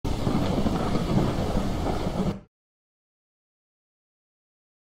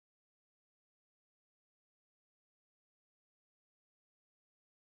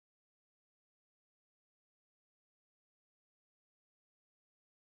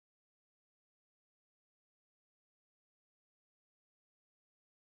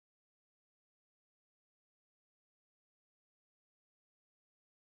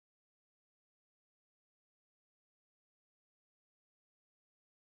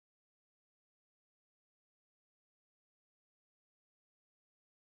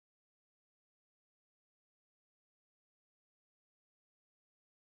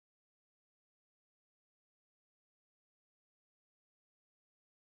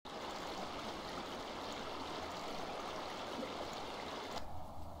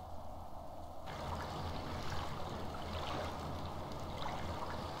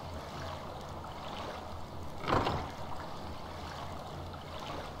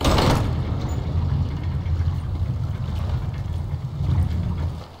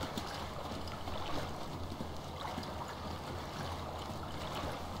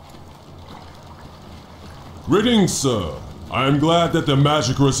Greetings, sir. I am glad that the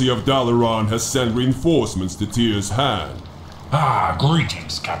Magicracy of Dalaran has sent reinforcements to Tyr's hand.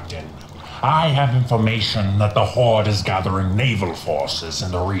 Greetings, Captain. I have information that the Horde is gathering naval forces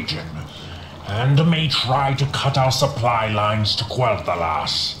in the region, and may try to cut our supply lines to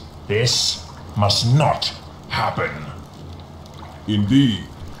Quel'Thalas. This must not happen. Indeed.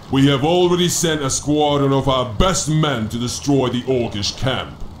 We have already sent a squadron of our best men to destroy the Orcish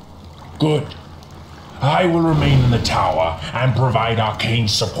camp. Good. I will remain in the tower and provide arcane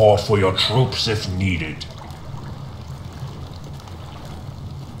support for your troops if needed.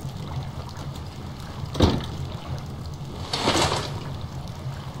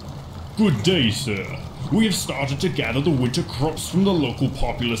 Good day, sir. We have started to gather the winter crops from the local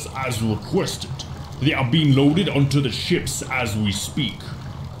populace as requested. They are being loaded onto the ships as we speak.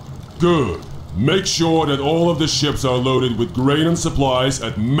 Good. Make sure that all of the ships are loaded with grain and supplies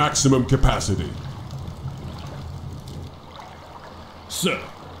at maximum capacity. Sir,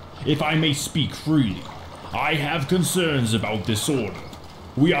 if I may speak freely, I have concerns about this order.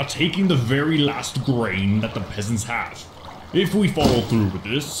 We are taking the very last grain that the peasants have. If we follow through with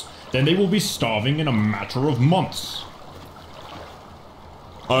this, then they will be starving in a matter of months.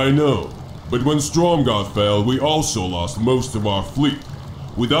 I know, but when Stromgarth fell, we also lost most of our fleet.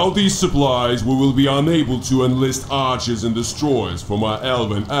 Without these supplies, we will be unable to enlist archers and destroyers from our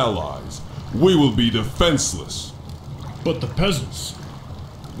elven allies. We will be defenseless. But the peasants?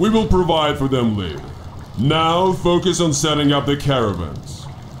 We will provide for them later. Now, focus on setting up the caravans.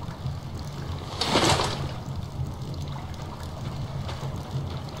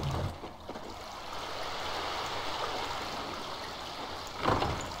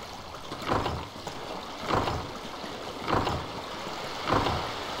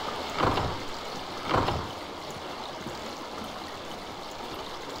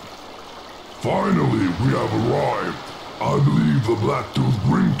 Finally, we have arrived. I believe the Blacktooth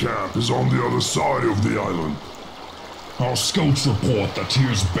Grim Camp is on the other side of the island. Our scouts report that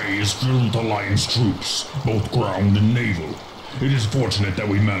Tyr's Bay is filled with Alliance troops, both ground and naval. It is fortunate that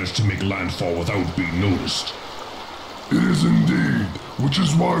we managed to make landfall without being noticed. It is indeed, which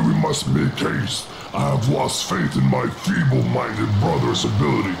is why we must make haste. I have lost faith in my feeble-minded brother's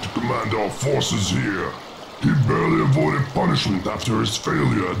ability to command our forces here. He barely avoided punishment after his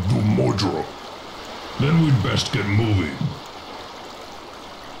failure at Dul Modro. Then we'd best get moving.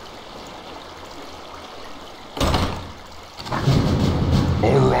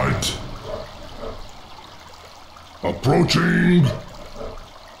 All right. Approaching.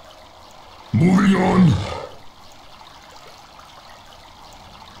 Moving on.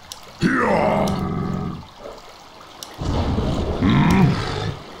 Here.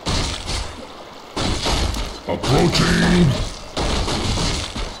 Approaching.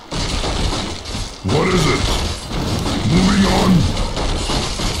 What is it? Moving on.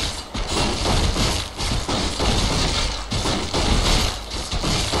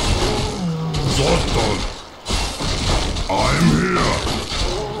 Zoltan. I'm here.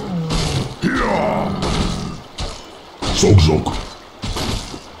 Here. Zog.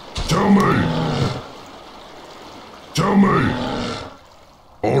 Tell me. Tell me.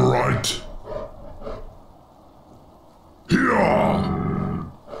 All right. Here.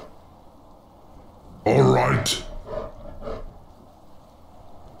 All right.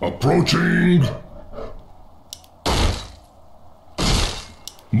 Approaching.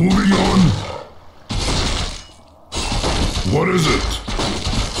 Moving on. What is it?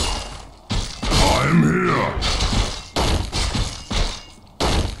 I'm here.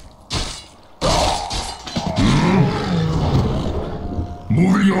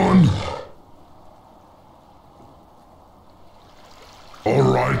 Moving on. All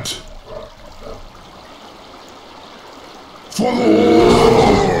right. For the war!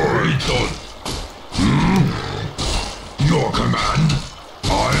 Your command?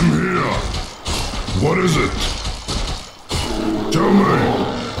 I'm here. What is it? Tell me.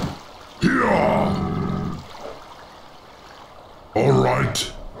 Here. All right.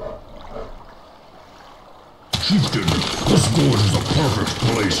 Chieftain, this gorge is a perfect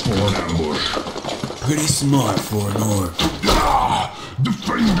place for an ambush. Pretty smart for an orc.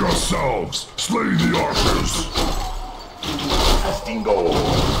 Defend yourselves. Slay the archers. Castingo!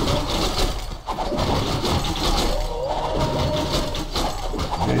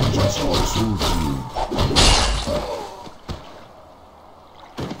 Vengeance will soothe you.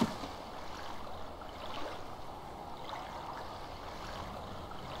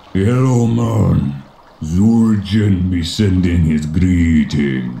 Hello, man. Zurgen be sending his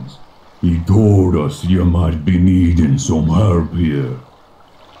greetings. He told us you might be needing some help here.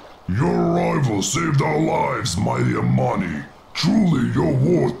 Your arrival saved our lives, mighty Amani. Truly, your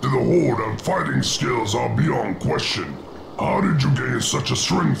worth to the Horde and fighting skills are beyond question. How did you gain such a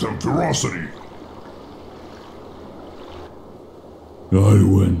strength and ferocity? I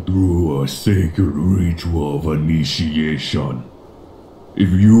went through a sacred ritual of initiation. If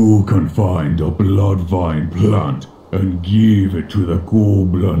you can find a bloodvine plant and give it to the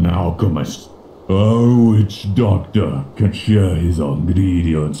Goblin alchemist, our witch doctor can share his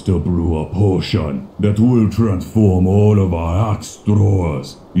ingredients to brew a potion that will transform all of our axe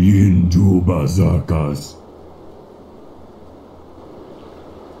throwers into berserkers.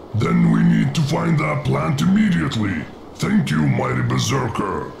 Then we need to find that plant immediately. Thank you, mighty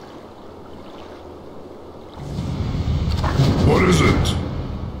berserker. What is it?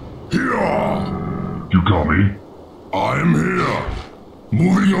 Here! You call me? I am here.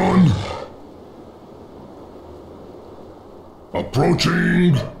 Moving on.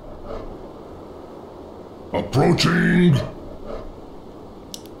 Approaching. Approaching.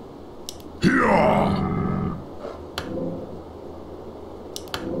 Here.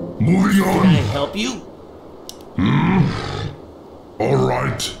 Moving on. Can I help you? All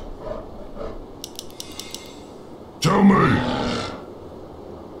right. Tell me.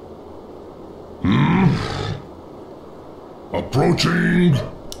 Approaching. All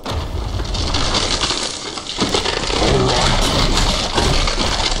right.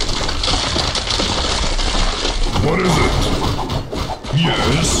 What is it?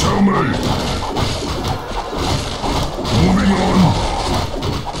 Yes. Tell me. Moving on.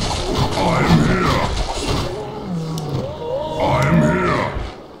 I am here. I am here.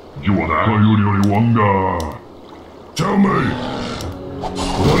 You are that? Are you wonder? Tell me.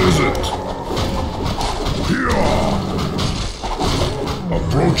 What is it? Here.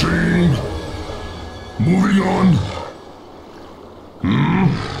 Approaching. Moving on.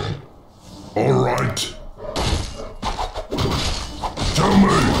 All right. Tell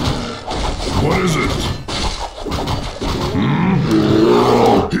me. What is it?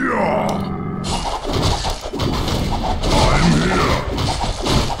 Here. I'm here.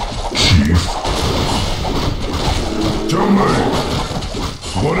 Chief. Tell me.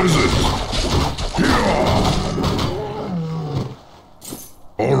 What is it? Here.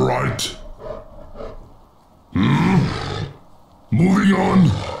 All right. Moving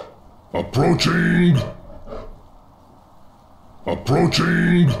on. Approaching.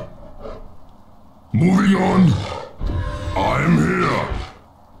 Approaching. Moving on. I am here.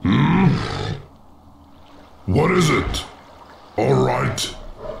 What is it? All right.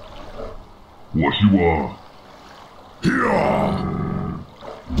 What you are? Here.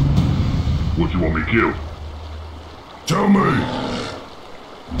 What you want me to kill? Tell me.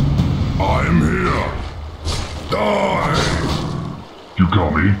 I am here. Die. You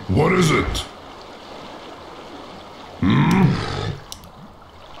call me? What is it?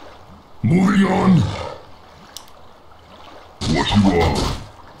 Moving on. What you are?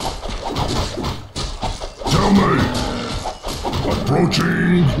 Tell me.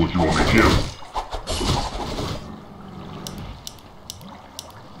 Approaching. What you want me to kill?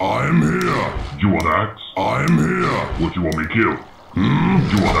 I am here. You want that? I am here. What you want me to kill?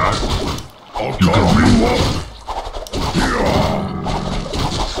 You want that? I'll You cut call me? you up. Here.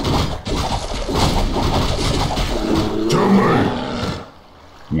 Tell me.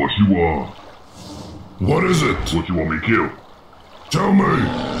 What you are? What is it? What you want me to kill? Tell me.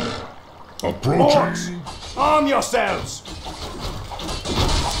 Approaching. Arm yourselves!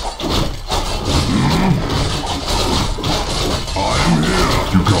 I am here.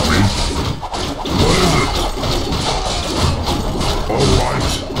 You call me? What is it? All right.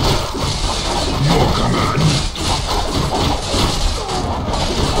 Your command.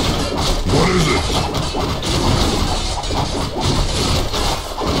 What is it?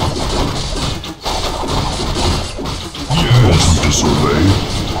 Yes. Disobey.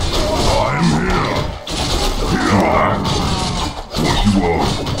 I am here. Here. What you are?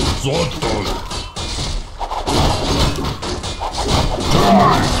 Zotto. Tell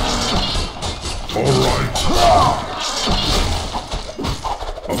me. All right.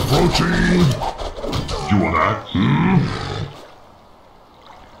 Approaching. You want that?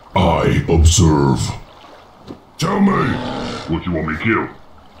 I observe. Tell me. What you want me to kill?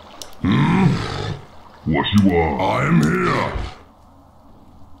 What you are? I am here.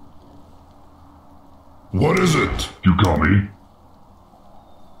 What is it? You call me?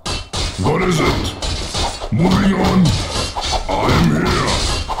 What is it? Moving on. I am here.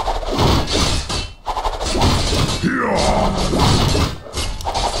 Here.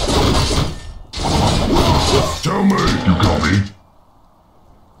 Tell me. You call me?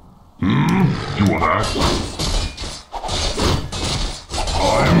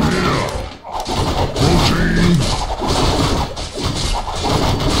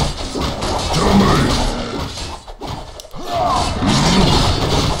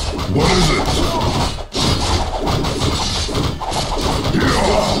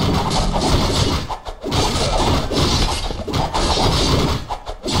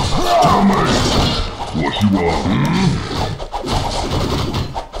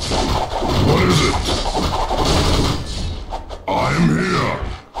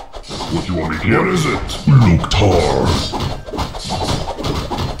 What you want me to kill? What is it? Loktar.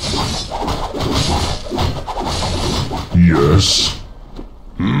 Yes.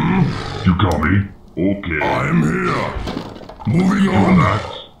 You call me? Okay. I'm here. Moving on.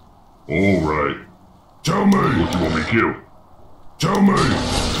 Alright. Tell me. What you want me to kill? Tell me.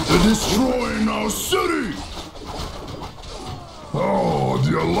 They're destroying our city. Oh,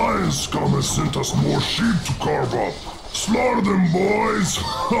 the Alliance scum has sent us more sheep to carve up. Slaughter them, boys!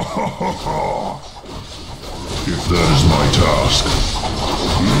 Ha ha ha ha! If that is my task.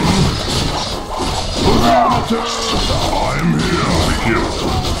 I'm here to be killed.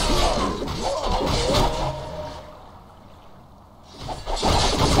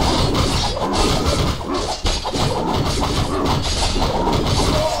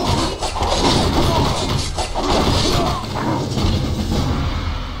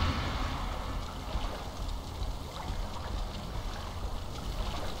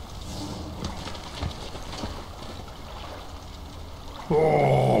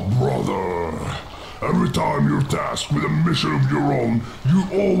 Oh, brother. Every time you're tasked with a mission of your own, you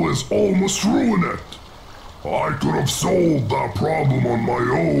always almost ruin it. I could have solved that problem on my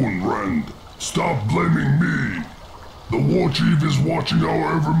own, Rend. Stop blaming me. The war chief is watching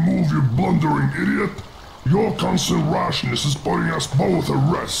our every move, you blundering idiot. Your constant rashness is putting us both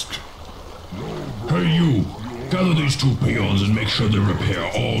at risk. Hey you, gather these two peons and make sure they repair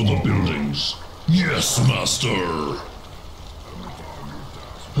all the buildings. Yes, master.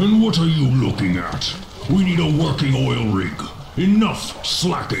 And what are you looking at? We need a working oil rig. Enough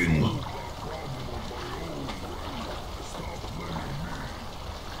slacking.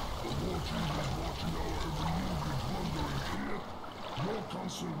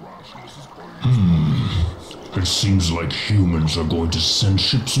 It seems like humans are going to send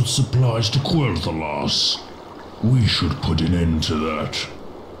ships with supplies to quell the loss. We should put an end to that.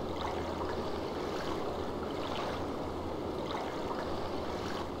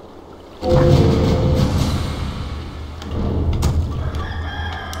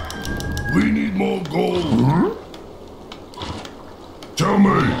 We need more gold. Tell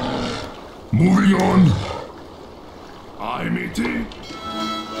me. Moving on. I'm eating.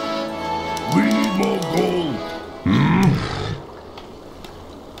 We need more gold.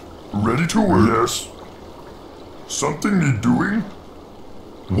 Ready to work? Yes. Something need doing?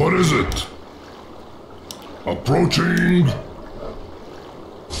 What is it? Approaching.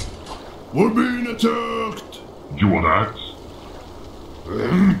 We're being attacked. You want axe?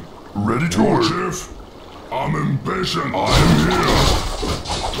 Ready to work, Chief. I'm impatient. I'm here.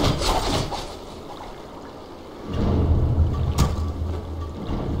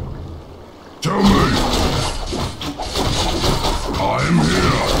 Tell me. I'm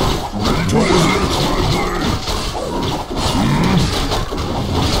here. Ready to work.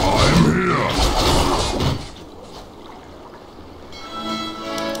 I'm here.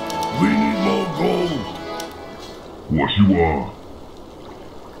 We need more gold. What you are?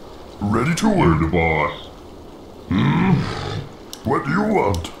 Ready to work, the boss. What do you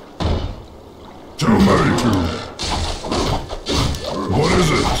want? Tell me to. What is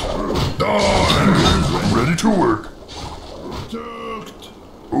it? Die! Ready to work. Attacked.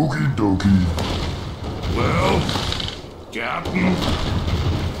 Okie dokie. Well, Captain.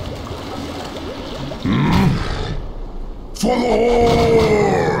 For the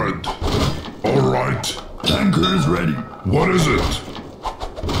Horde! Alright. Tanker is ready. What is it?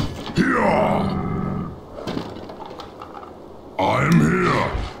 Here! I'm here!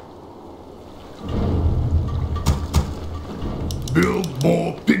 Build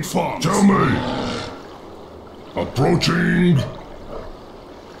more pig farms! Tell me! Approaching!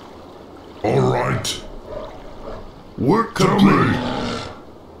 Alright! Work complete! Tell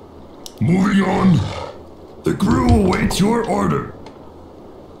me! Moving on! The crew awaits your order!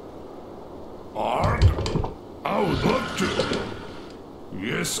 Arg! I would love to!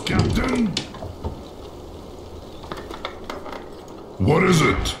 Yes, Captain? What is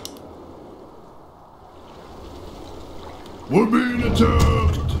it? We're being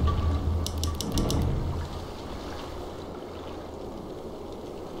attacked!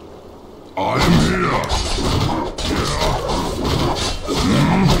 I'm here!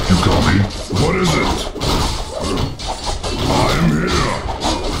 You call me? What is it? I'm here!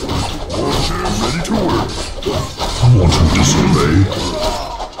 Warship ready to work! I want to disobey.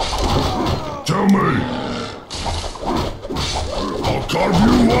 Tell me! I'll carve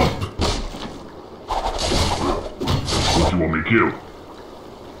you up! What you want me to kill?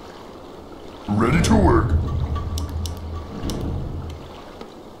 Ready to work.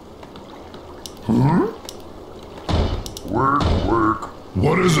 Work, work.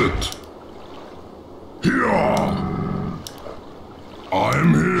 What is it?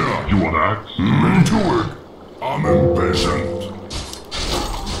 axe? Ready to work. I'm impatient.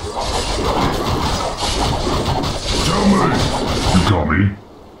 Tell me. You call me?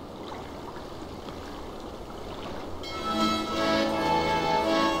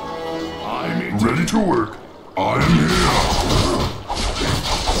 I'm ready to work. I am here.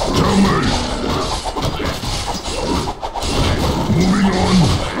 Tell me. Moving on.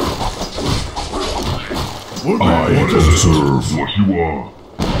 What is it? Serve what you are.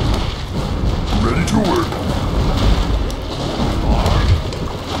 Ready to work.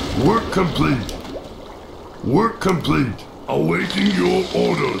 Work complete. Work complete. Awaiting your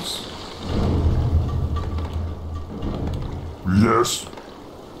orders. Yes.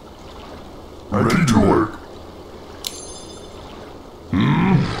 Ready to work.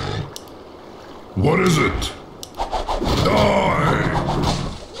 What is it? Die!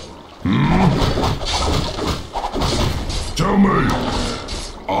 Tell me.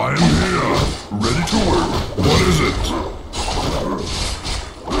 I am here. Ready to work. What is it?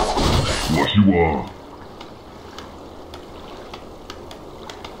 What you are.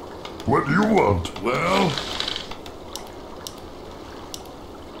 What do you want? Well...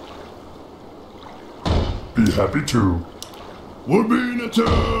 Be happy too. We're being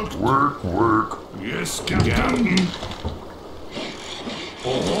attacked! Work, work. Yes, Captain.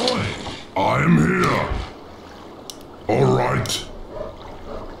 Ahoy! I am here. All right.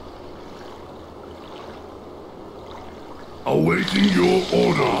 Awaiting your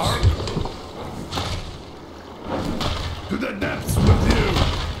orders. To the depths with you.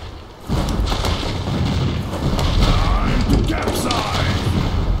 Time to capsize.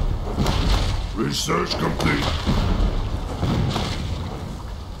 Research complete.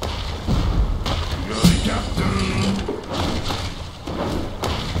 You're the captain.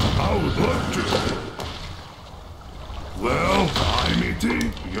 I would love to. Well, I'm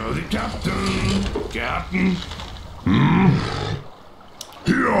eating. You're the captain. Captain.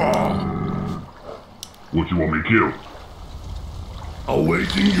 Here. What you want me to kill?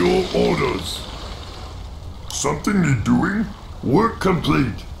 Awaiting your orders. Something need doing? Work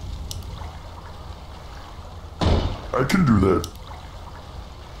complete. I can do that.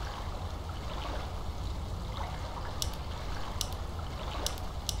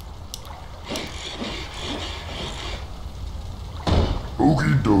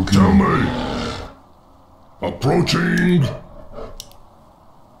 Okie dokie. Tell me. Approaching.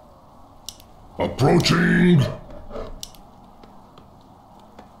 Approaching.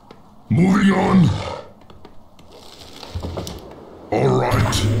 Moving on. All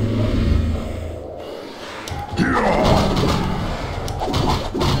right. Here.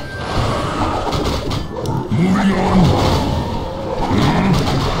 Moving on.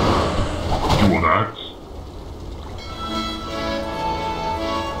 You want axe?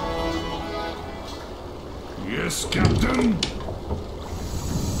 Yes, Captain.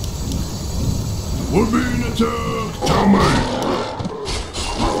 We're being attacked. Tell me.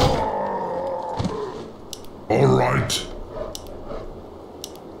 All right.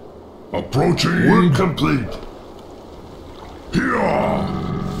 Approaching. Work complete. Here.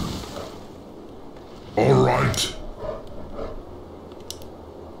 All right.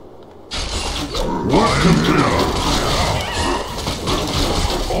 Work complete.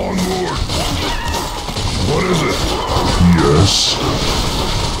 Onward. What is it? Yes.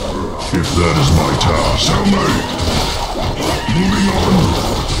 If that is my task. Tell me. Moving on.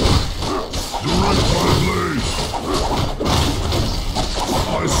 Direct my blade.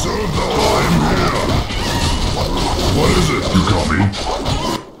 I serve the I'm here. What is it? You call me?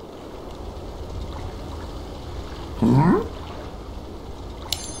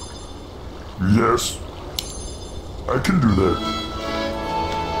 Yes. I can do that.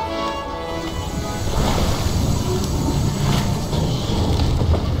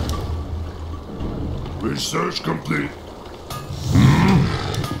 Research complete.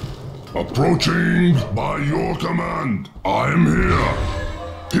 Approaching by your command. I am here.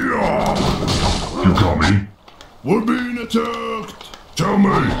 Here. You call me? We're being attacked. Tell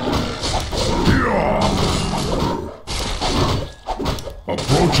me. Here.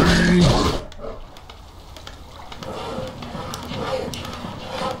 Approaching.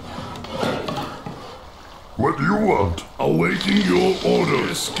 What do you want? Awaiting your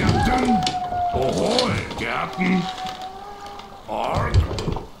orders, Captain. Ahoy, Captain. Arg.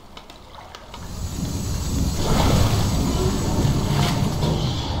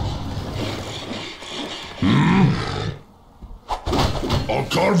 I'll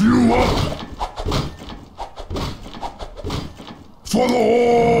carve you up. For the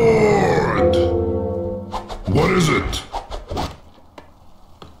Horde. What is it?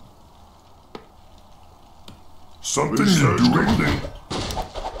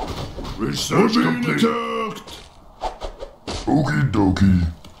 Research complete. Okie dokie.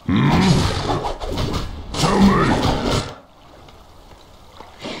 Tell me.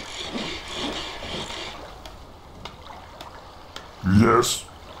 Yes.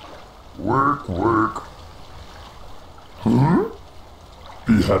 Work.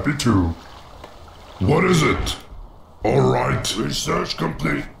 Be happy too. What is it? Alright. Research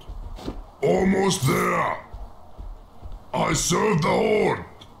complete. Almost there. I serve the Horde.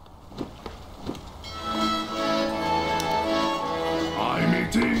 Aye,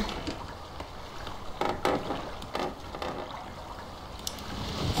 matey.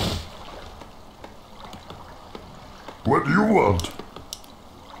 What do you want?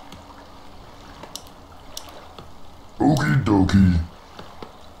 Okie dokie.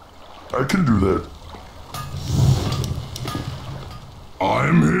 I can do that.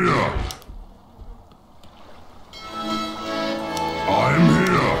 I'm here. I'm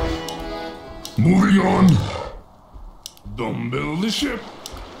here. Moving on. Dumbbell the ship.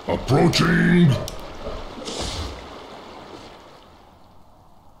 Approaching.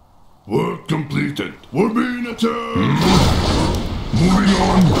 Work completed. We're being attacked. Moving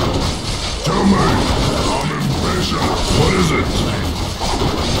on. Tell me. I'm impatient. What is it?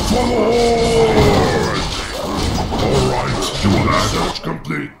 For the Horde! Alright. Do that. Search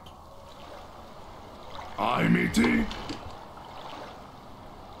complete. Aye, matey.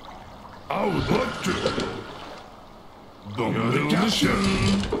 I would like to. You're the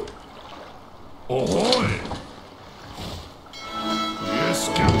captain. Ahoy! Yes,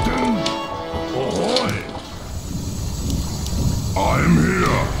 Captain. Ahoy! I'm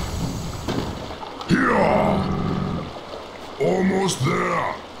here. Here. Almost there.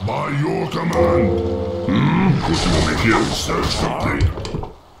 By your command. What do you want me here? Search complete.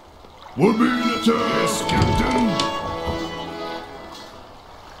 We're being attacked. Yes, Captain.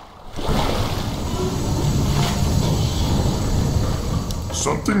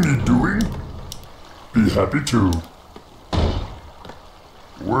 Something need doing? Be happy too.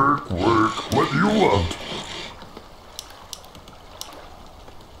 Work. What do you want?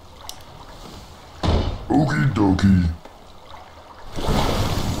 Okie dokie.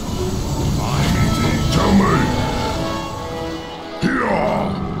 Tell me. Here.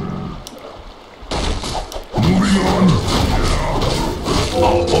 Moving on.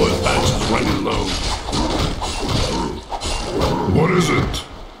 Our oil patch is running low. What is it?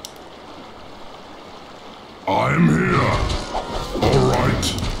 I'm here. All right.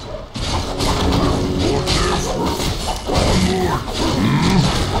 Warcraft. Onward.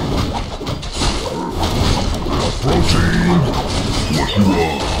 Approaching. What you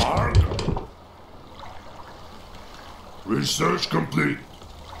are? Research complete.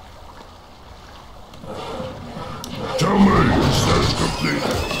 Tell me. Research complete.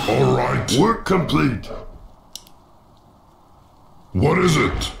 All right. Work complete. What is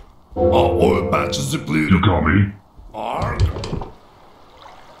it? Our oil patch is depleted. You got me? Arg.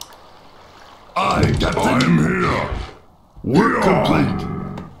 I'm here. Work complete.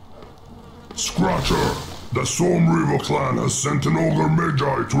 Scratcher, the Storm River clan has sent an ogre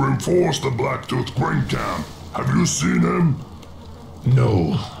Magi to reinforce the Blacktooth Grain Camp. Have you seen him?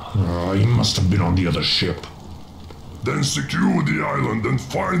 No. He must have been on the other ship. Then secure the island and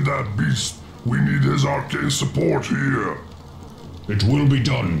find that beast. We need his arcane support here. It will be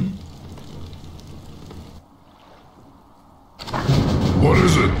done. What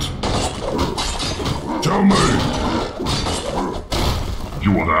is it? Tell me.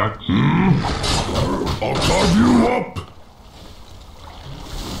 You want that? I'll carve you up.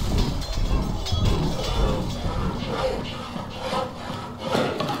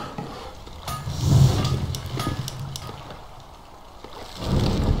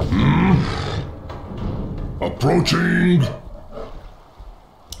 Approaching.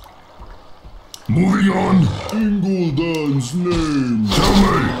 Moving on. Ingoldan's name. Tell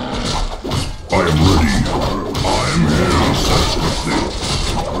me. I am ready. I am here. Search complete.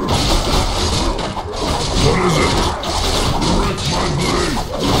 What is it? Wreck my blade.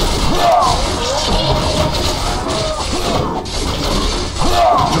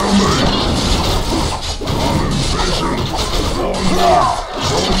 Tell me. I'm impatient. Onward.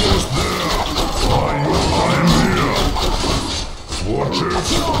 Almost there. I am here. Watch it.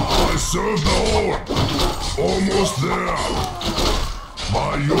 I serve the Horde. Almost there.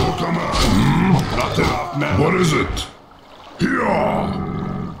 By your command. Not enough, man. What is it?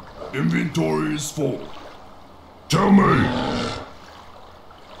 Here. Inventory is full. Tell me.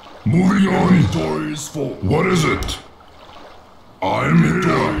 Moving on. Inventory is full. What is it? I'm here.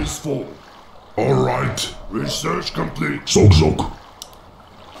 Inventory is full. All right. Research complete. Zog.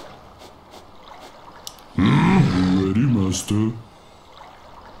 Master?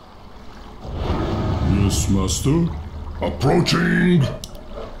 Yes, Master? Approaching!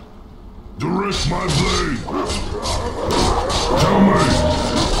 Direct my blade! Tell me!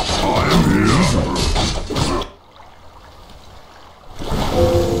 I am here!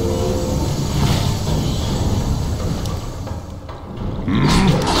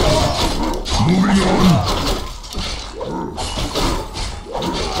 Moving on!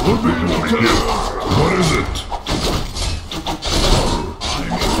 What is it?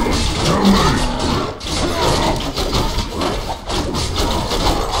 Tell me!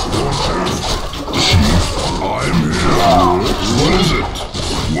 Chief, I am here. What is it?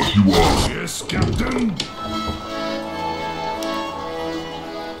 What you want? Yes, Captain.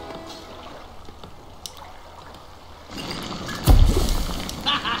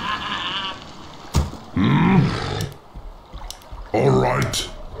 All right.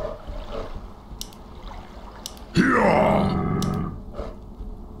 Here.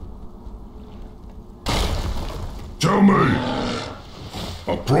 Tell me.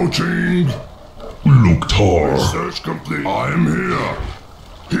 Approaching. Loktar. Research complete. I am here.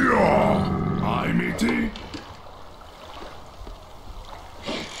 Here. I, matey.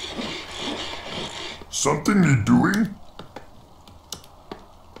 Something need doing?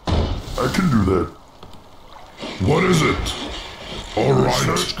 I can do that. What is it? All right.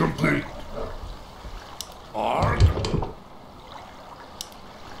 Research complete. Arg.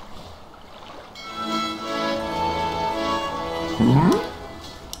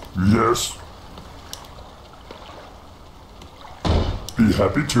 Yes. Be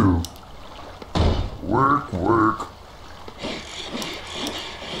happy to. Work, work.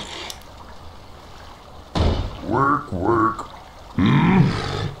 Work, work.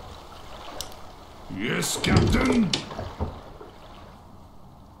 Yes, Captain.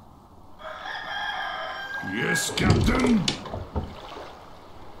 Yes, Captain.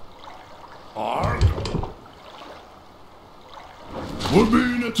 Arg. We're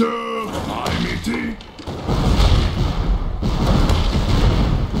being attacked. Aye, matey.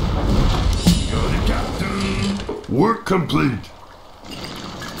 You're the captain. Work complete.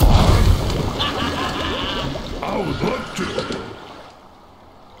 I would like to.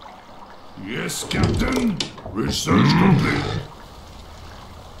 Yes, Captain. Research complete.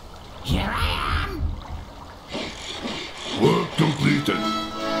 Here I am. Work completed.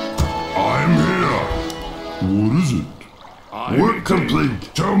 I am here. What is it? Work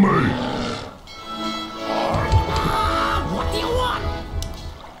complete. Tell me. What do you want?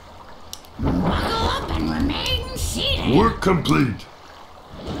 Buckle up and remain seated. Work complete.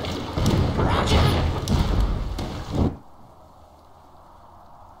 Roger.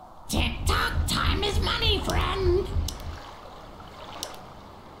 Tick-tock, time is money, friend.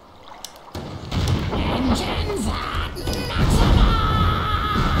 Engines at maximum.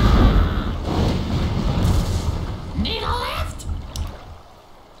 Need a lift?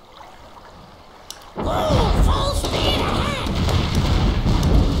 Ooh, full speed ahead.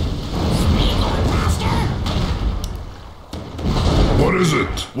 Speed on, master. What is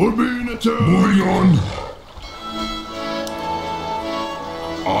it? We're being attacked. Moving on.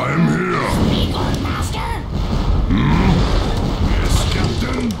 I am here. Speed on, master. Yes,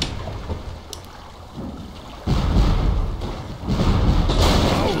 Captain.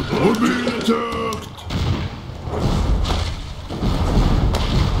 We're being attacked.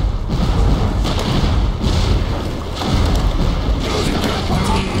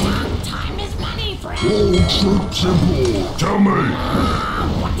 Time is money, friend. All troops aboard. Tell me.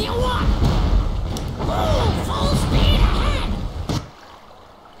 What do you want? Ooh, full speed ahead.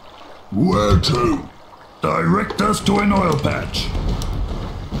 Where to? Direct us to an oil patch.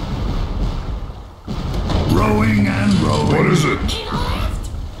 Rowing and rowing. What is it? Need a lift?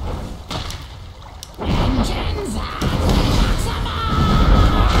 Engines at maximum.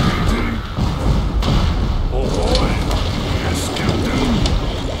 Ahoy! Yes, Captain.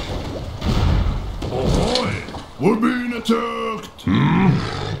 Ahoy! We're being attacked.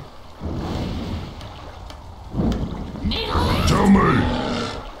 Need a lift? Tell me.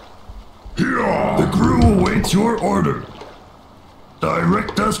 Here. The crew awaits your order.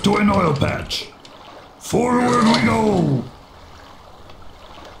 Direct us to an oil patch. Forward we go.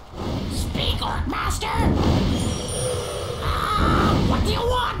 Speak, Orc Master. What do you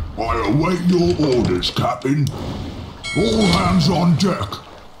want? I await your orders, Captain. All hands on deck.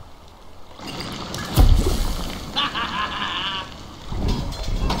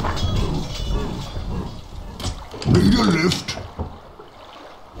 Need a lift?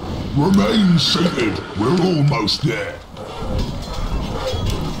 Remain seated. We're almost there.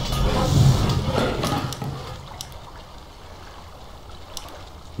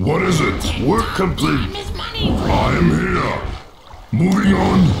 What is it? Work complete. Time is money, I am here. Moving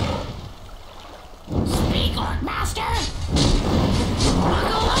on. Speak, Orc Master.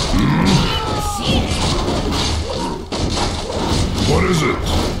 See it. What is it?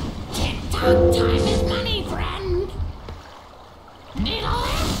 Tick-tock, time is money, friend. Need a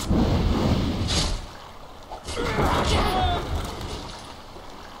lift? Roger.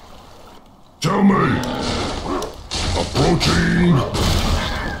 Tell me. Approaching.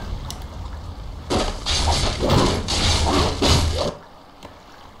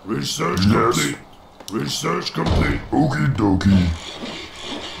 Research complete. Research complete. Okie dokie.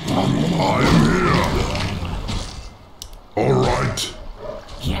 I am here. All right.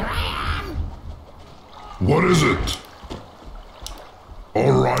 Here I am. What is it?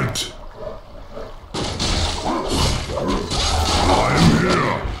 All right. I am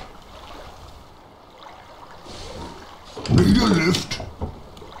here. Need a lift?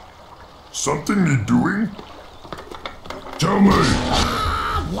 Something need doing? Tell me.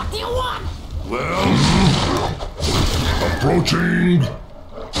 What do you want? Well, approaching.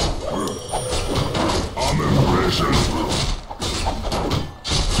 I'm impatient.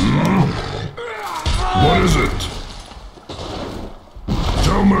 What is it?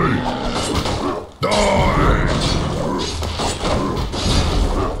 Tell me. Die.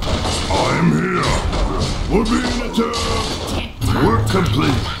 I am here. We're being attacked. Work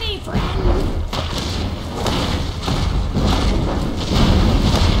complete. Money, friend.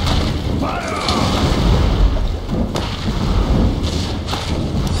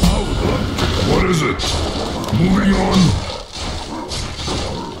 What is it? Moving on.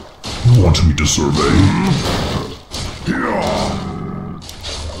 Want me to survey? Here.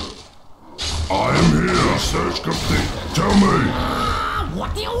 I am here. Search complete. Tell me. What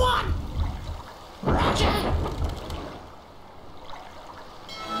do you want? Roger.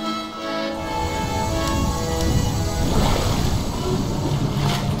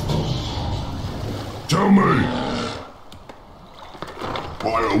 Tell me. I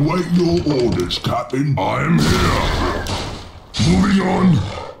await your orders, Captain. I am here. Moving on.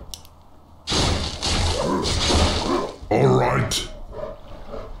 All right.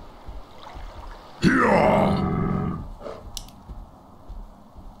 Here.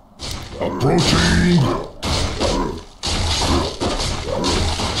 Approaching.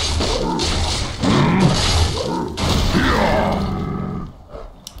 Here.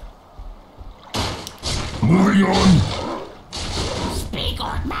 Moving on. Speak,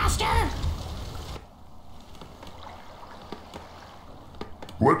 Orc Master.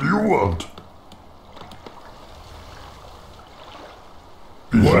 What do you want?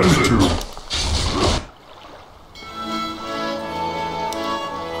 What is it?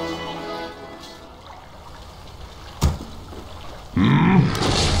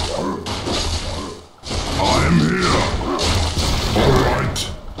 I am here. All right.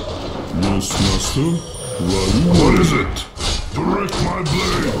 Yes, Master. What is it? Direct my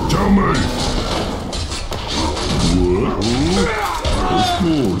blade. Tell me. What? Of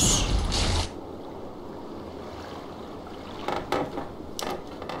course.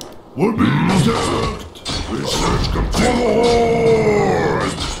 We're being attacked. Research complete.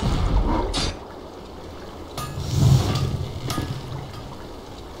 Forward.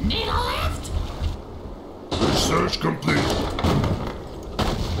 Need a lift? Research complete.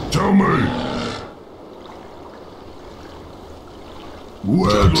 Tell me.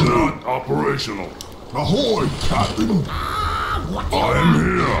 Where not operational. Ahoy, Captain. What do you I am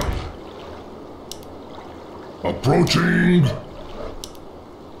here. Approaching.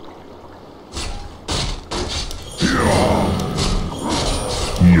 Here.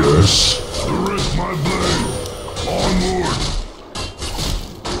 Yes. Direct my blade. Onward.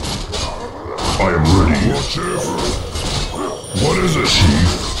 I am ready. Watch it. What is it,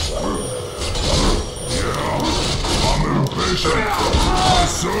 Chief? Yeah. I'm impatient. I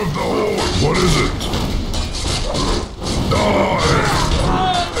serve the Horde. What is it? Die.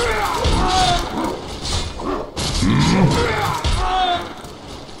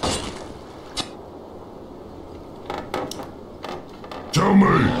 Tell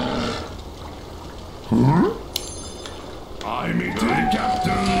me. I'm eating,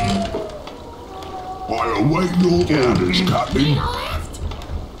 Captain. I await your orders, Captain. Need a lift?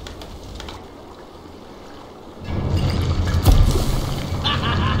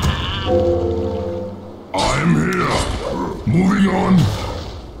 I am here. Moving on.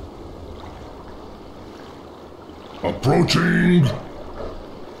 Approaching.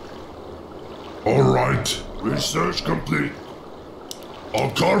 All right. Research complete.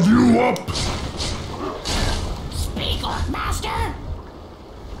 I'll carve you up. Speak, Orc Master.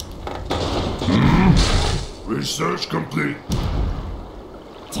 Research complete.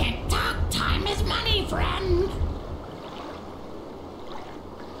 Tick-tock, time is money, friend.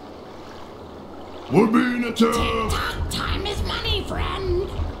 We're being attacked. Tick-tock, time is money, friend.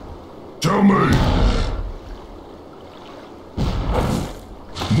 Tell me.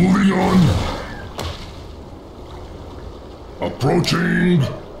 Moving on. Approaching.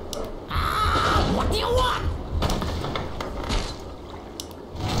 What do you want?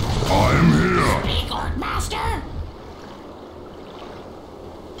 I am here. Speak, Orc Master.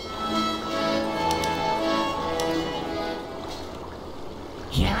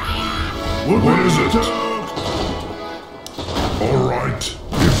 Here I am. What is it? All right,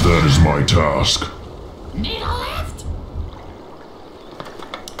 if that is my task. Need a lift?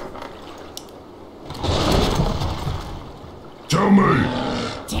 Tell me.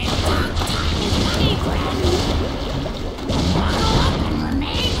 Tick-tock, time is money, friend. Buckle up and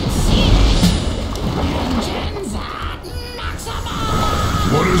remain seated. Engines at maximum.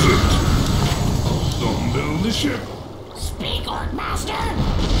 What is it? Don't build the ship. Speak, Orc Master.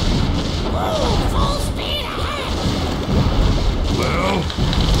 Woo, full speed ahead. Well,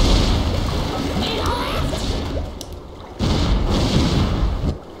 Need a lift?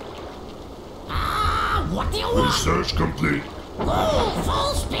 What do you want? research complete. Woo,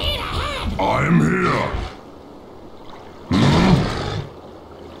 full speed ahead. I am here.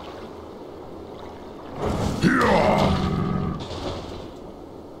 Here.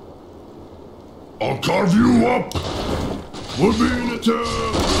 I'll carve you up. We're being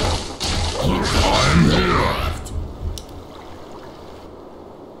attacked. I'm here.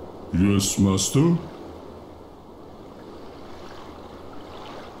 Yes, master.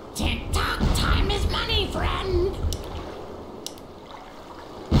 Tick-tock, time is money, friend.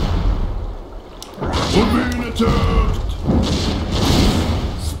 We're being attacked.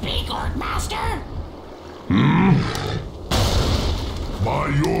 Speak, Orc Master. By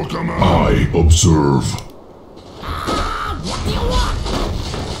your command. I observe. What do you want?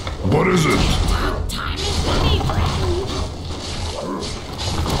 What is it? Tick-tock, time is money, friend.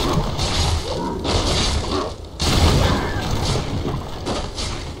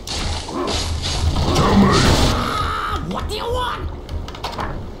 Tell me. What do you want?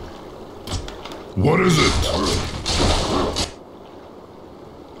 What is it?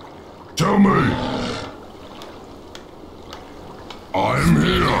 Tell me. I'm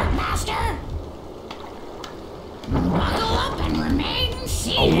here. Master. Buckle up and remain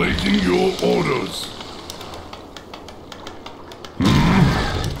seated. Awaiting your orders.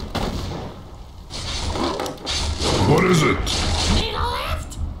 What is it? Need a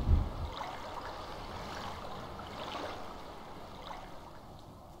lift?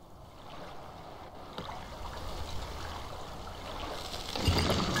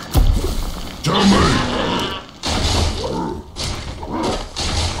 Tell me.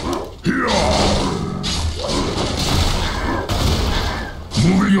 Here.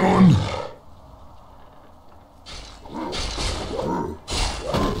 Moving on.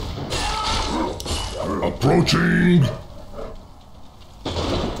 Approaching.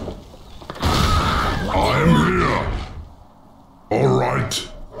 I am here. All right.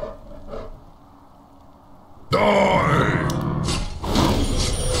 Die.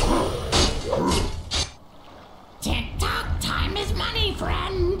 Tick-tock, time is money,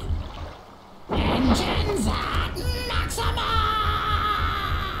 friend. Engines at maximum.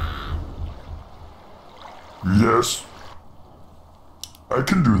 Yes. I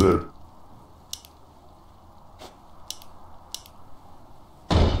can do that.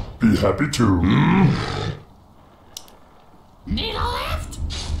 Be happy to. Need a lift?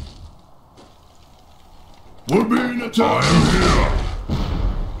 We're being attacked. I am here.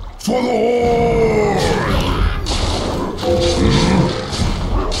 For the Horde!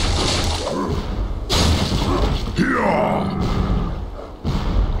 Here!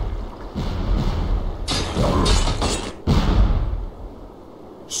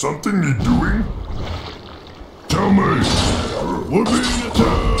 Something need doing? Tell me. We're being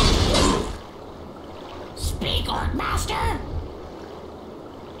attacked. Speak, Orc Master.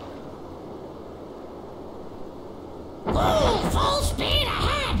 Woo, full speed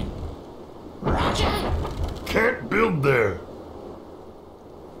ahead. Roger. Can't build there.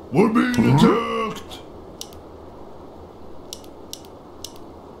 We're being attacked.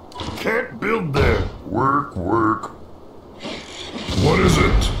 Can't build there. Work, work. What is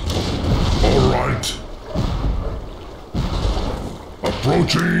it? All right.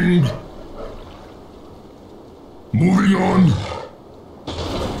 Approaching. Moving on.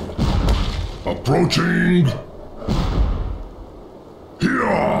 Approaching.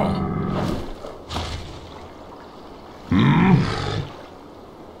 Here.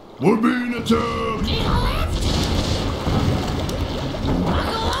 We're being attacked! Need a lift?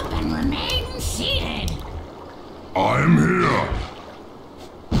 Buckle up and remain seated. I am here.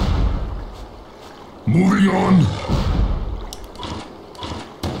 Moving on.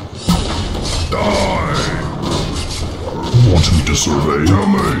 Die! Want me to survey? Tell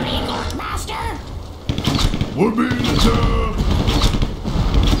me! Speak, Master. We're being attacked!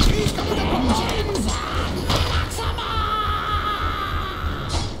 Engines and maxima!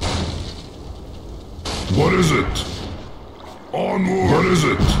 What is it? Onward! What is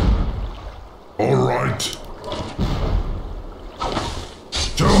it? Alright.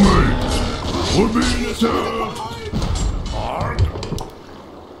 Tell me! We're being attacked! Arg!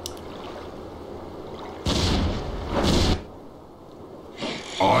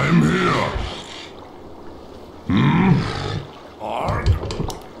 I'm here! Arg!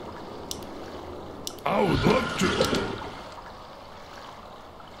 I would love to!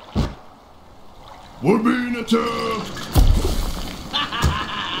 We're being attacked!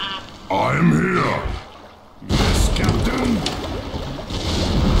 I'm here! Yes, Captain!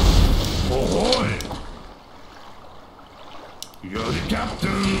 Ahoy! You're the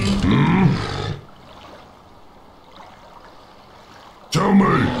captain! Tell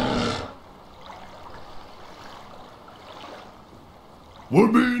me!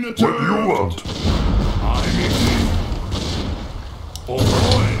 We're being attacked! What do you want? I'm easy.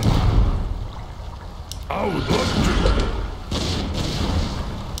 Ahoy! I would love to!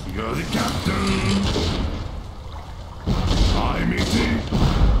 You're the captain! I'm easy.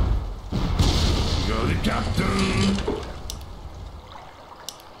 You're the captain!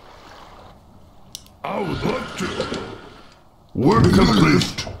 I would love to! We're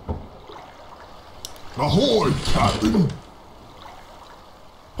complete! Ahoy, Captain!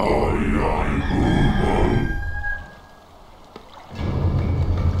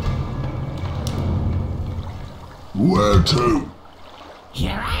 Where to?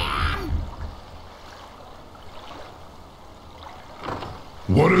 Here I am.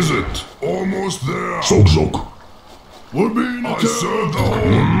 What is it? Almost there! Zog. We're being attacked! I serve the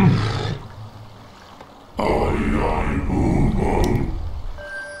home!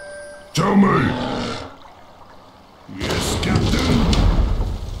 Tell me! Yes, Captain!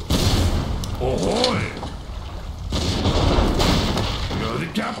 Ahoy! You're the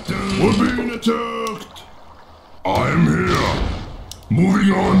captain! We're being attacked! I am here!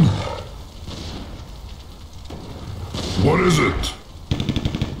 Moving on! What is it?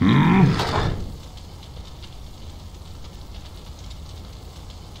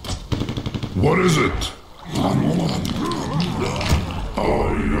 What is it?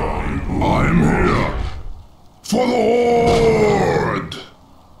 I'm here! For the Horde!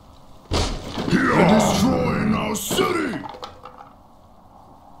 Here! They're destroying our city!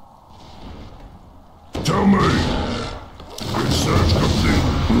 Tell me! Research complete.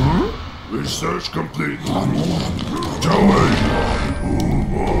 Research complete. Tell me!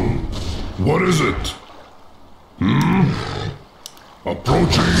 What is it?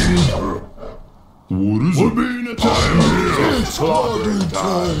 Approaching! What is it? We're being attacked! I'm here! It's logging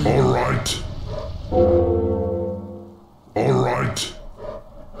time! Alright. Alright.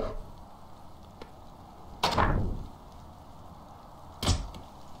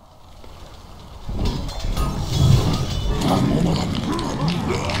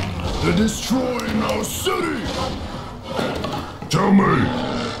 They're destroying our city! Tell me!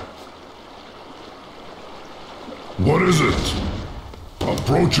 What is it?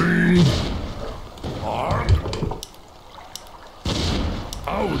 Approaching! Arg!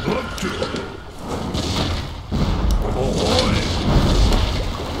 I would love to! Ahoy!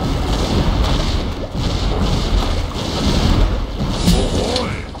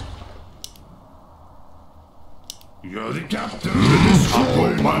 Ahoy! You're the captain!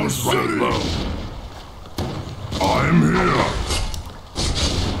 Destroy my city! I'm here!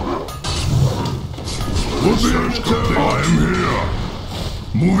 We're being attacked! I'm here!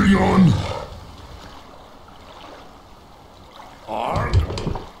 Moving on! Arg!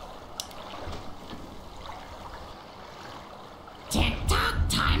 Tick-tock,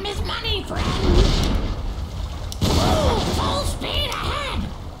 time is money, friend. Full speed ahead.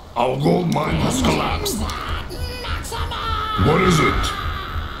 Our gold mine has collapsed. Maxima! What is it?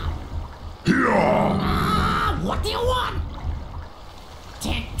 Here! What do you want?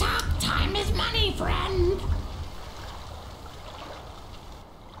 Tick-tock, time is money, friend.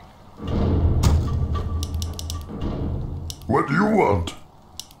 What do you want?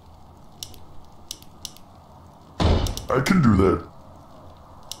 I can do that.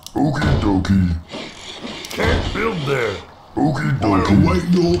 Okie dokie. Can't build there. Okie dokie. I await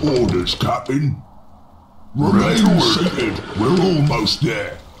your orders, Captain. Remain seated. We're almost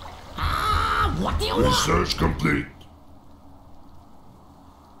there. What do you want? Research complete.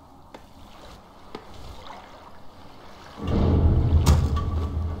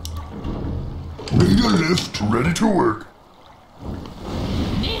 Need a lift. Ready to work.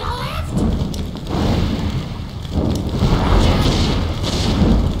 Need a lift?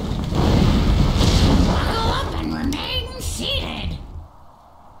 Buckle up and remain seated.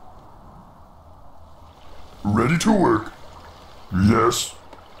 Ready to work. Yes.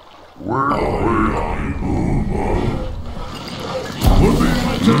 Work.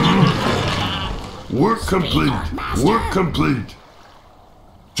 Work complete. Work complete.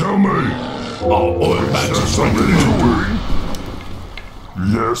 Tell me. All oil patches are ready to work.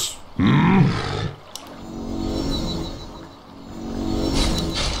 Yes.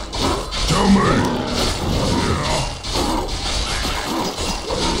 Tell me.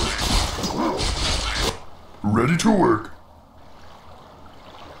 Ready to work.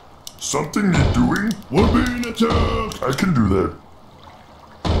 Something you're doing? We're being attacked! I can do that.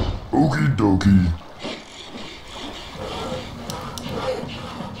 Okie dokie.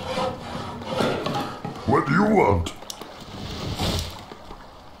 What do you want?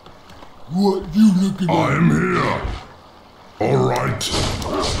 What you looking at? I am here. All right.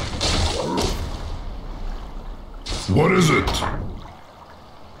 What is it?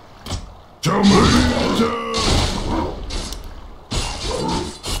 Tell me.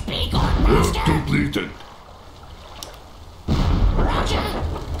 Speak on, master. Work completed. Roger.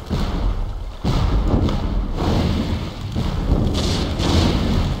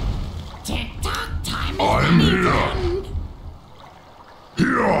 Tick-tock, time is I'm money, here. friend.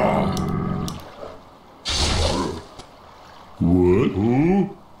 Here. What?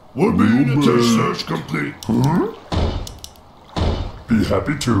 Who? We're being attacked. Research complete. Be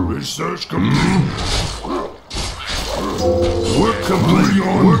happy to. Research complete. Work complete.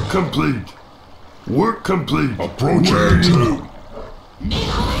 Work complete. Work complete. Approaching. Need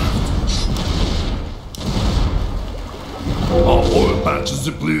a lift? Our oil patch is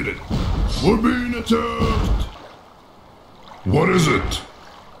depleted. We're being attacked. What is it?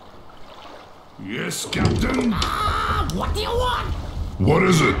 Yes, Captain. What do you want? What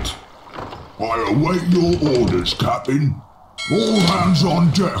is it? I await your orders, Captain. All hands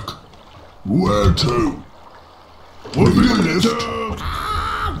on deck. Where to? We're being attacked.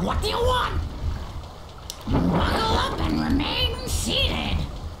 What do you want? Buckle up and remain seated.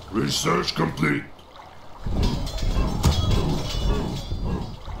 Research complete.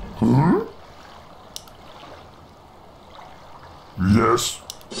 Yes.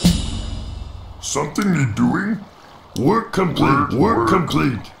 Something you're doing? Work complete. Work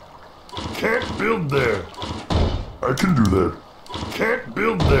complete. Can't build there. I can do that. Can't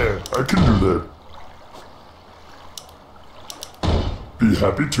build there. I can do that. Be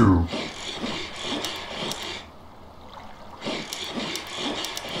happy to.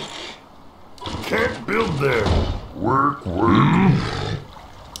 Can't build there. Work.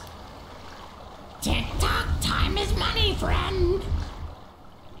 Tick-tock, time is money, friend.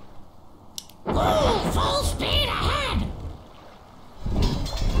 Ooh, full speed ahead.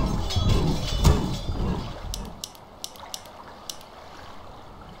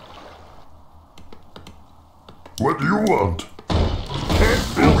 What do you want?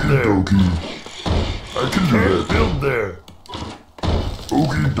 Can't build there. I can do that. Can't build there.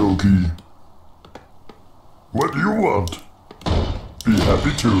 Okie dokie. What do you want? Be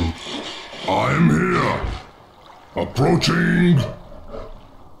happy to. I'm here. Approaching.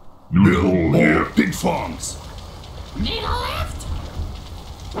 Build more pig farms. Need a lift?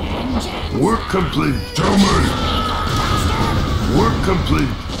 Engines. Work complete. Tell me. Work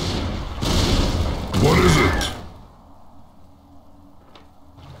complete. What is it?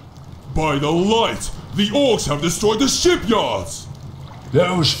 By the light! The orcs have destroyed the shipyards!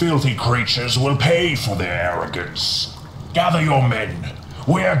 Those filthy creatures will pay for their arrogance. Gather your men.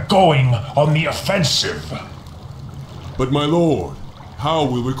 We're going on the offensive. But my lord, how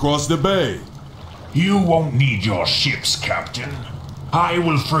will we cross the bay? You won't need your ships, Captain. I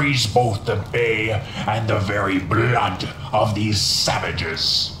will freeze both the bay and the very blood of these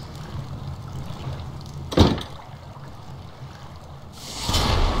savages.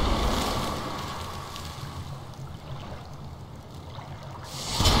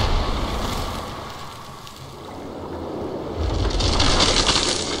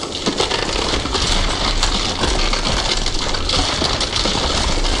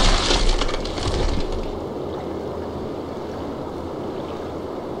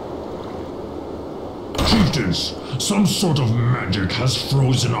 Chieftains, some sort of magic has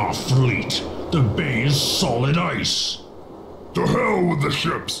frozen our fleet. The bay is solid ice. To hell with the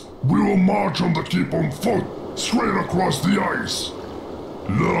ships! We will march on the keep on foot, straight across the ice!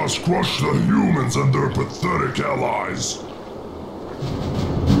 Let us crush the humans and their pathetic allies!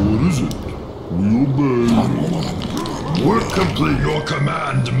 What is it? We obey. Work complete. Your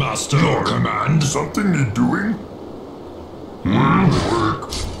command, Master. Your command? Something need doing?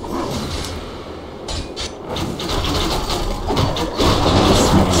 Work.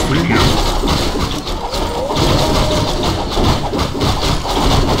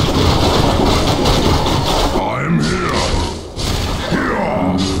 I'm here.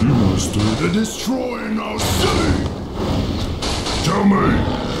 They're destroying our city. Tell me.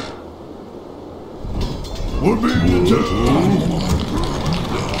 We're being attacked.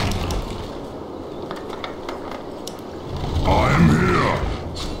 I am here.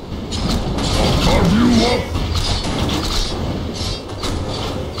 I'll carve you up.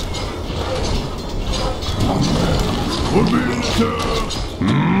 We're being attacked.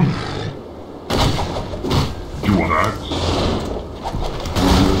 You want that?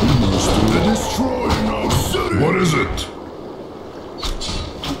 They're destroying our city. What is it?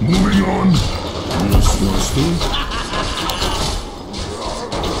 Moving on. Yes, Master.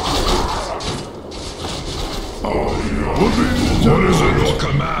 What is it? Your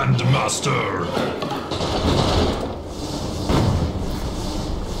command, Master.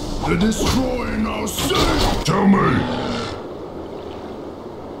 They're destroying our city. Tell me.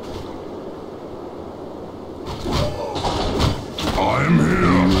 I am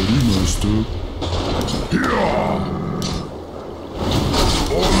here. Ready, Master. Here.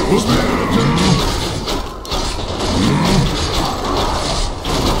 Almost there.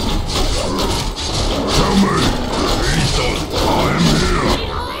 Tell me. I am here.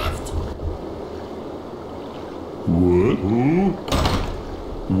 What?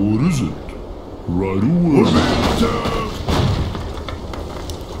 What is it? Right away.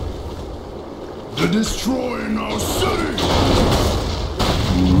 They're destroying our city.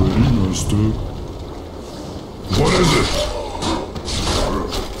 Ready, Master. What is it?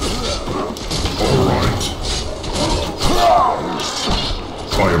 All right.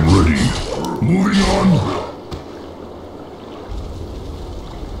 I am ready. Moving on.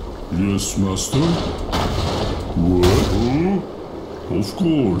 Yes, Master. What? Of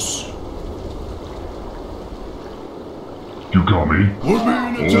course. You got me? We're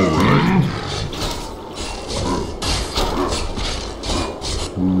being attacked.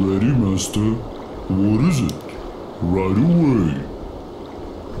 Ready, Master. What is it? Right away.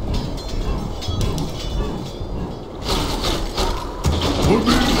 We're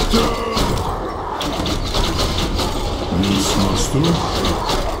being attacked. Yes, Master.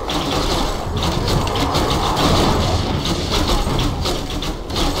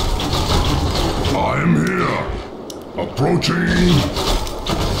 I am here. Approaching.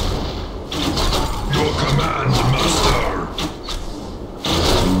 Your command, Master.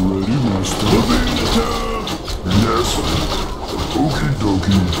 Ready, Master. Moving attack. Yes. Okie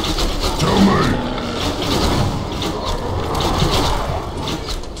dokie. Tell me.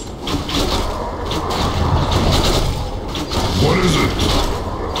 What is it?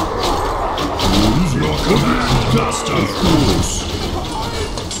 What is your command, Master? Of course.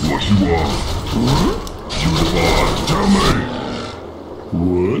 What you want? You the boss. Tell me.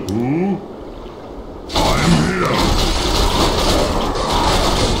 What? I am here.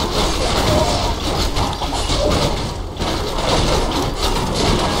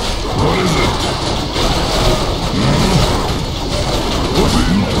 What is it? What's it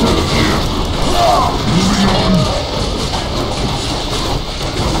here? Moving on.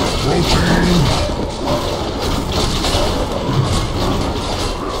 Approaching.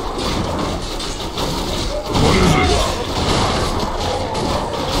 What is it?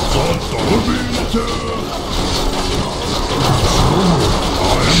 We're being attacked.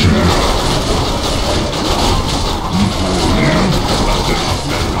 I am here.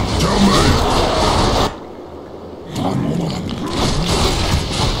 Tell me.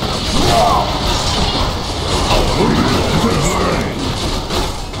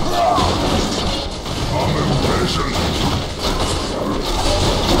 I'm impatient.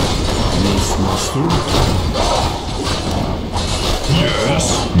 Yes, Master. Yes.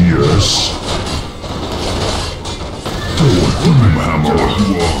 Yes. Don't hammer what you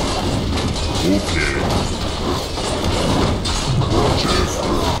are. Okay. Chief.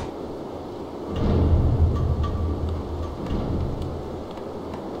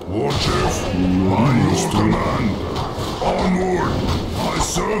 War Chief, by your command. Onward. I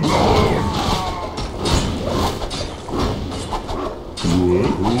serve the Lord. Your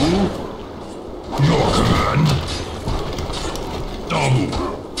command. Double.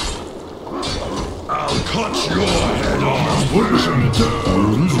 I'll cut your head off. Listen to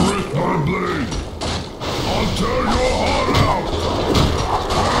rip my blade. I'll tear your heart out.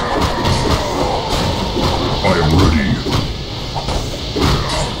 I am ready.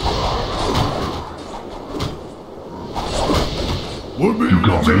 You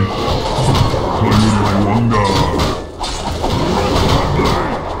got me.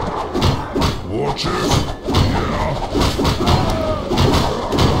 Watch it. Yeah.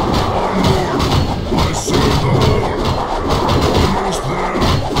 Onward. I serve the Horde. Almost there.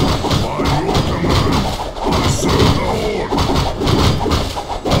 By your command. I serve the Horde.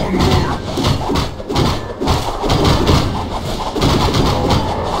 Onward.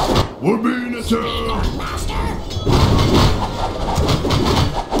 We're being attacked.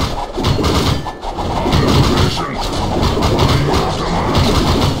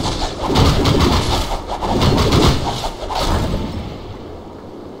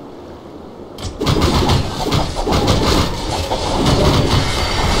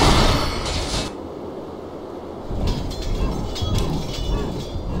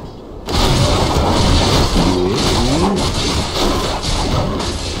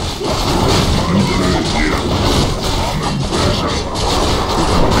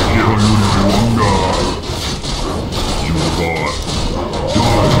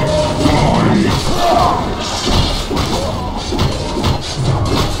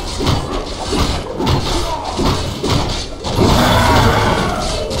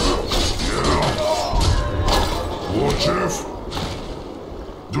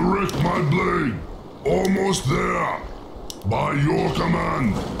 Direct my blade. Almost there. By your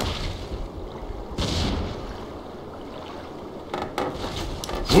command.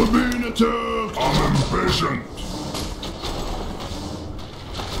 We're being attacked. I'm impatient.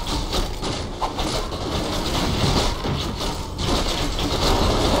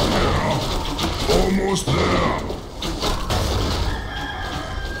 Yeah. Almost there.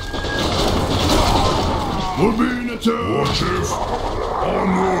 We're being attacked. War Chief.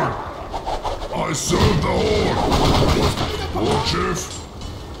 Onward! I serve the Horde! War Chief!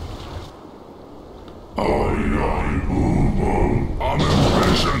 I'm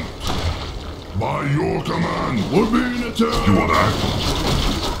impatient! By your command! We're being attacked! You want that?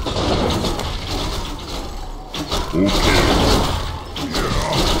 Okay. Yeah.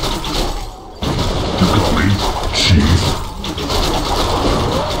 You got me, Chief.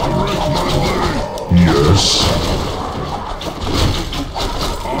 Direct my blade! Yes.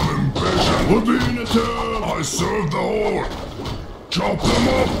 We're being attacked! I serve the Horde! Chop them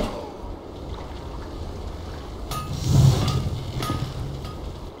up!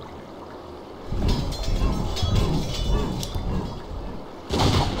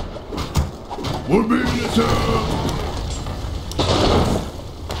 We're being attacked!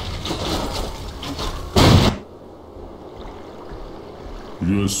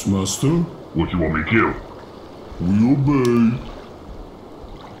 Yes, Master? What you want me to kill? We obey.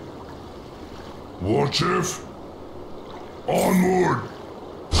 War Chief, onward!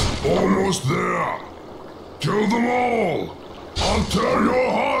 Almost there! Kill them all! I'll tear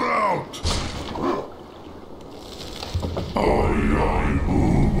your heart out!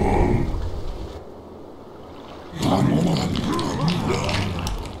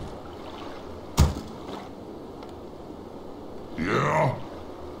 Yeah?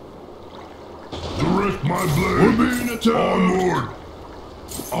 Direct my blade! We're being attacked! Onward!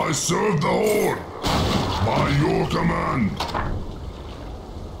 I serve the Horde! By your command!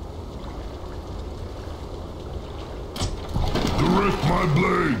 Direct my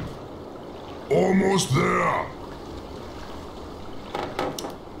blade! Almost there!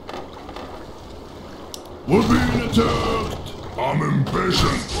 We're being attacked! I'm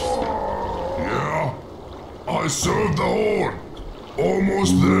impatient! Yeah? I serve the Horde!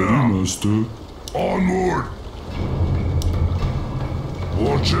 Almost there! Master. Onward!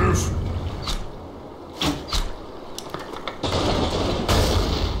 War Chief!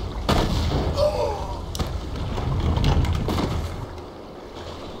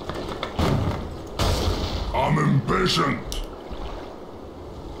 I'm impatient!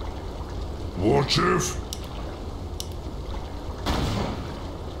 War Chief?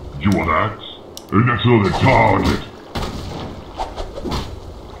 You want axe? And that's all the target!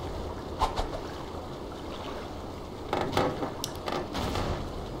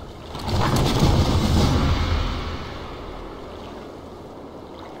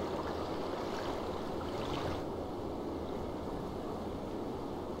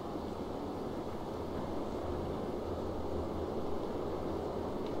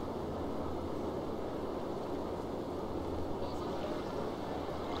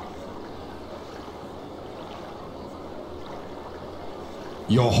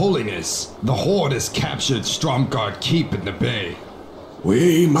 Your Holiness, the Horde has captured Stromgarde Keep in the bay.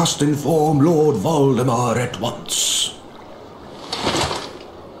 We must inform Lord Voldemar at once.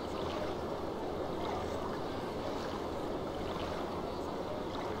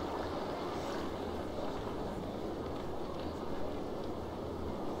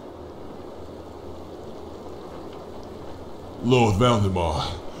 Lord Valdemar,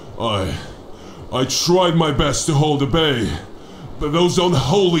 I tried my best to hold the bay, but those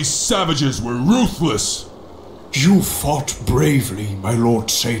unholy savages were ruthless. You fought bravely, my Lord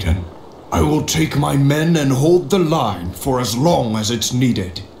Satan. I will take my men and hold the line for as long as it's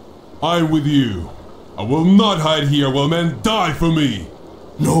needed. I'm with you. I will not hide here while men die for me.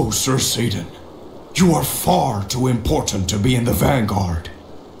 No, Sir Satan. You are far too important to be in the vanguard.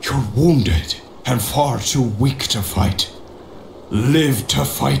 You're wounded and far too weak to fight. Live to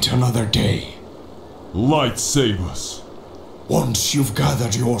fight another day. Light save us. Once you've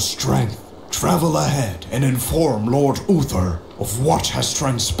gathered your strength, travel ahead and inform Lord Uther of what has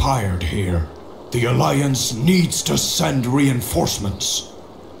transpired here. The Alliance needs to send reinforcements.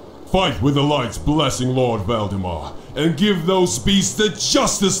 Fight with the Light's blessing, Lord Valdemar, and give those beasts the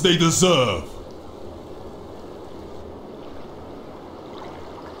justice they deserve.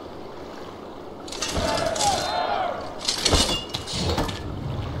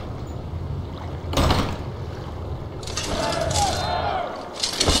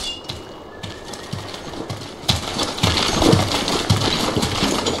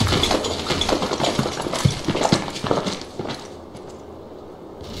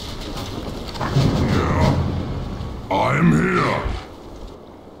 I'm here!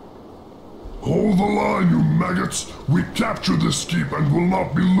 Hold the line, you maggots! We captured this keep and will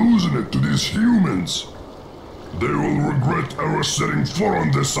not be losing it to these humans! They will regret ever setting foot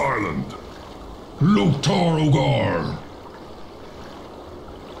on this island! Loktar Ogar!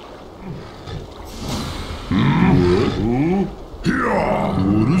 Here!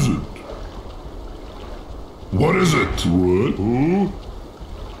 What is it? What is it? What?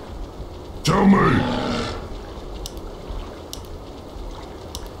 Tell me!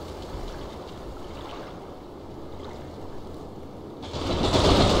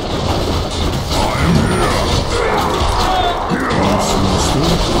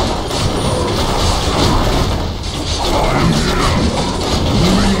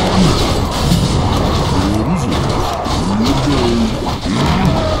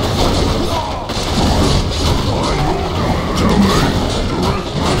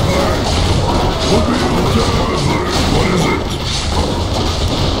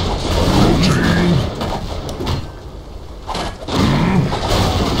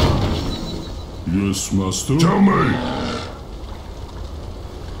 Yes, Master. Tell me!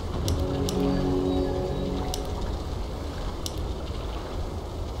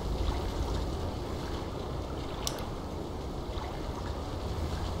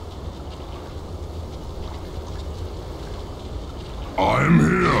 I'm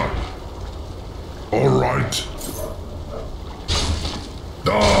here. All right.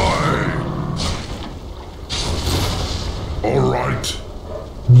 Die! All right.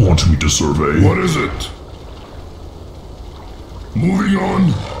 Want me to survey? What is it? Moving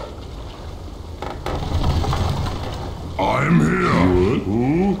on. I'm here.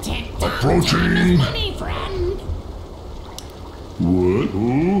 Tick-tock, Approaching. time is money, friend. What?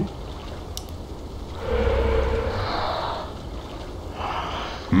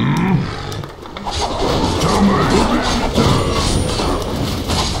 Tell me.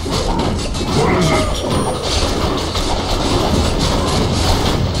 What is it?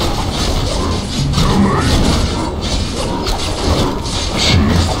 Tell me.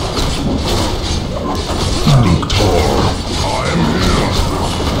 Loktar. I am here.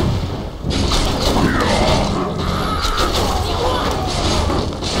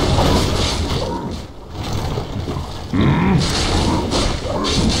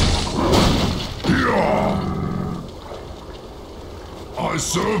 I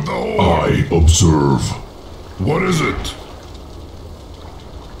serve the Horde. I observe. What is it?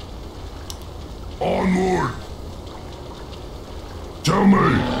 Onward. Tell me.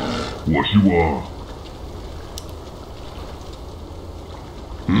 What you are?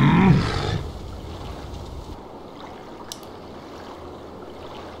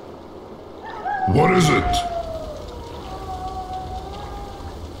 What is it?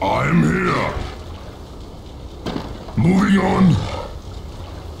 I'm here. Moving on.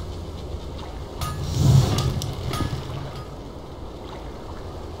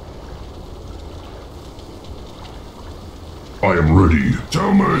 I am ready.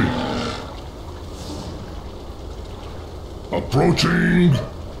 Tell me. Approaching.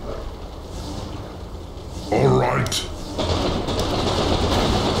 All right.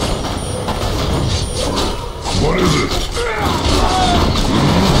 What is it?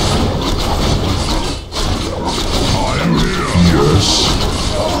 I am here. Yes.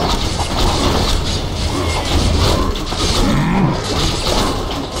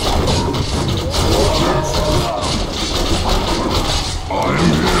 I am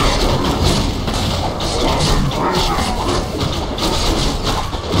here. I'm impatient.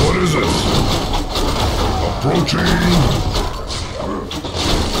 What is it? Approaching.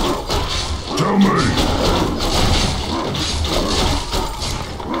 Tell me.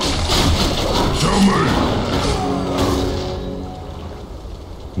 Tell me.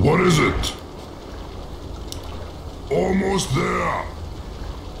 What is it? Almost there.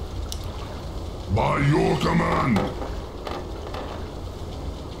 By your command.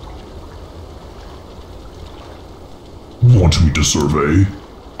 Want me to survey?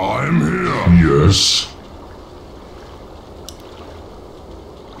 I am here. Yes.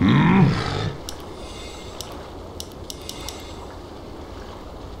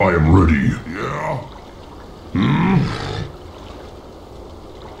 I am ready. Yeah.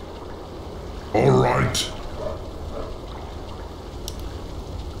 All right.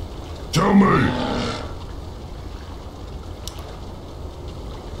 Tell me.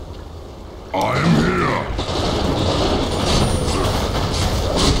 I am here.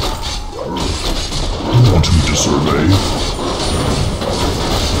 Want me to survey?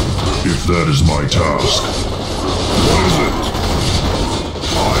 If that is my task. What is it?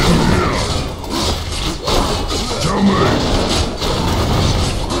 I am here. Tell me.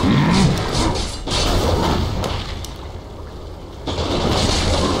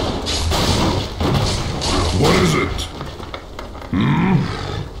 What is it?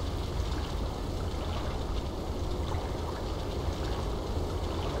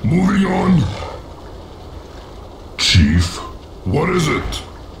 Moving on. Chief. What is it?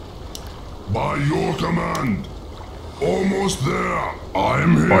 By your command. Almost there. I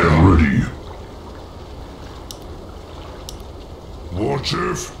am here. I am ready. War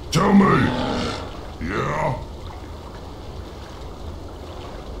Chief, tell me. Yeah?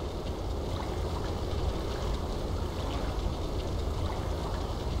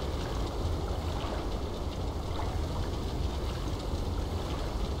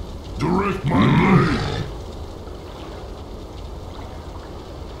 Direct my blade.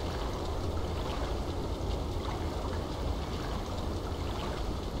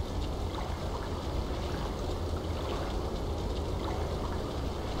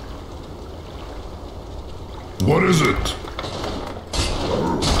 What is it?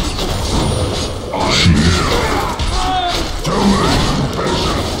 I'm here. Tell me,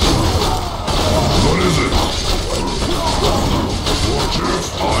 patient. What is it? War Chief,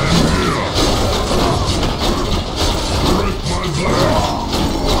 I am here. Direct my blade.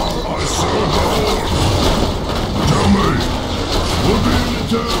 I serve the Horde. Tell me, we'll be in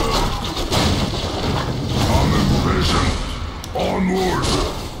return. I'm impatient. Onward.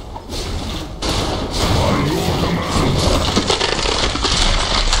 By your command.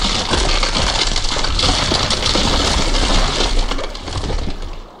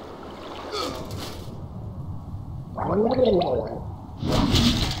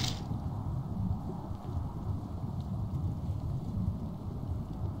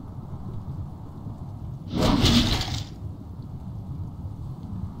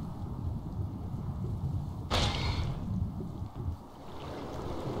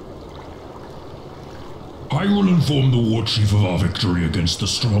 I will inform the War Chief of our victory against the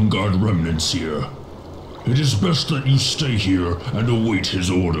Stromgarde remnants here. It is best that you stay here and await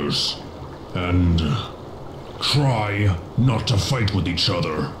his orders. And try not to fight with each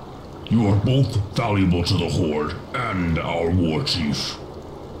other. You are both valuable to the Horde and our War Chief.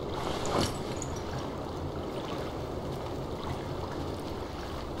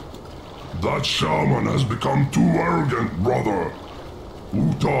 That shaman has become too arrogant, brother.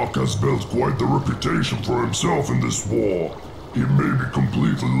 Utak has built quite the reputation for himself in this war. He may be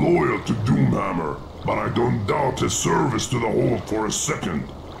completely loyal to Doomhammer, but I don't doubt his service to the Horde for a second.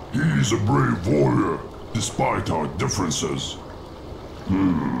 He is a brave warrior, despite our differences.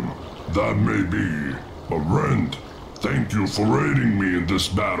 That may be. But Rend, thank you for aiding me in this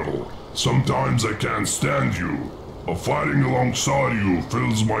battle. Sometimes I can't stand you, but fighting alongside you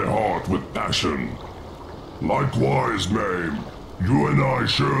fills my heart with passion. Likewise, Mame. You and I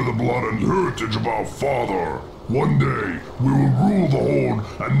share the blood and heritage of our father. One day, we will rule the Horde,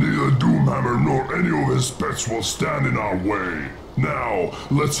 and neither Doomhammer nor any of his pets will stand in our way. Now,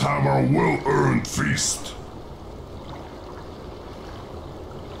 let's have our well-earned feast.